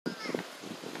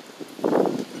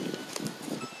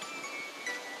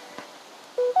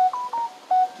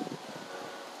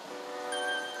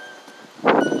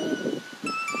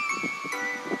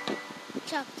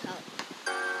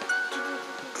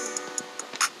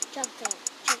chop talk,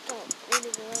 and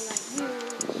nigga run like,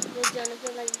 Lil Jonah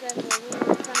feel like a girl,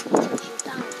 trying to touch your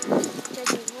thumb.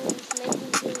 Touch your moves, make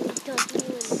me feel me dump you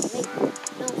in the lake.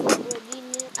 Don't fuck with these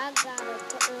niggas, I got a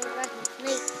fucking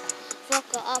snake.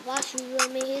 Fuck her up, I'll shoot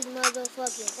him in his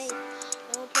motherfucking face.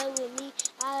 Don't play with me,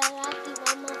 I keep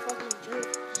my motherfucking drink.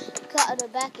 Cut the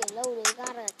back and load it,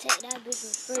 gotta take that bitch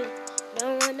for free.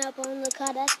 Don't run up on the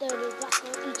car, that's dirty, rock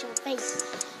gon' eat your face.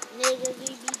 Niggas, we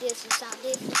be dissing, stop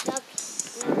dissing, stop.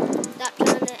 Stop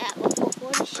trying to act before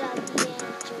 40 shots, yeah,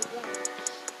 at your ground.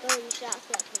 30 shots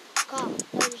left in the car,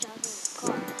 30 shots in the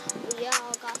car. We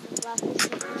all got some blocks, we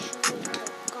shoot in the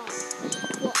car.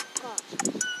 Fuck cars,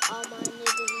 all my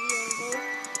niggas, we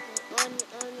on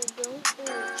the door,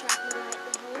 trapping like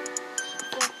the hoe.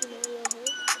 Fucking on your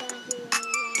hoe, dancing on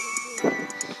like the hoe.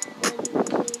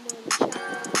 Money, chop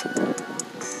off,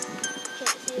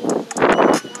 can't see it, man.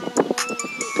 Gotta hold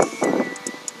it, man.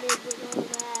 Niggas on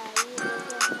that, you know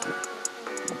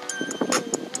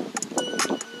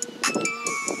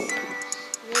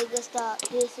nigga, stop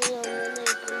dissing on your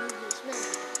nigga, you get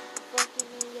smacked. Fucking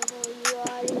on your hoe, you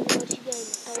already know what you gave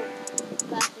me told.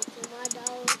 Back it to my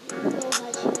dog, you know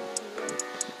how she be.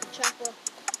 Trapper,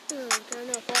 turn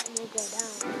up, fuck nigga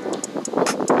down.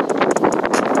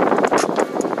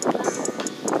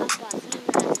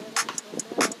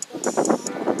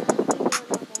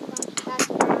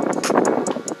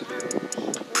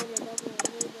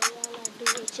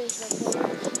 Chase my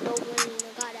phone, no rain, I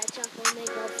got that chopper,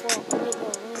 make a fall, make a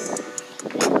run.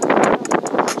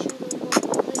 Shoot him up,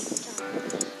 place the chopper.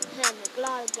 Have a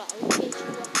glock, we pitch you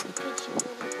up, pitch you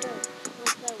in the dirt.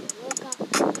 Don't play with, look out, we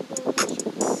gon' hit you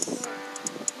with the dirt.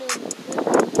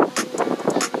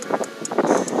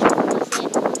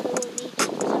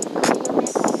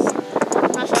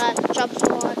 That's right, chop so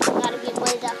hard, gotta get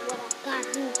blazed, that's what I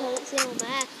gotta do, can't sit on my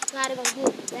ass, gotta go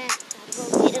get the back, gotta go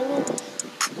get the loot.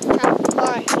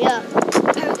 Alright, yeah.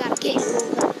 I gotta get you,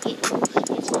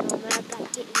 It's no man, I gotta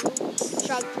get you.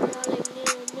 Try to all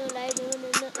like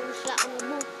nothing, slide on the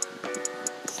booth.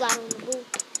 Slide on the booth.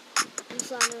 You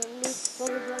slide on the booth.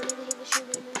 Run up on nigga, he can shoot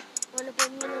on me. Run up on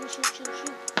me and I'm shoot.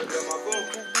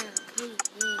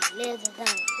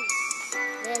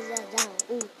 Let's down,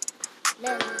 ooh.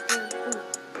 Let's down.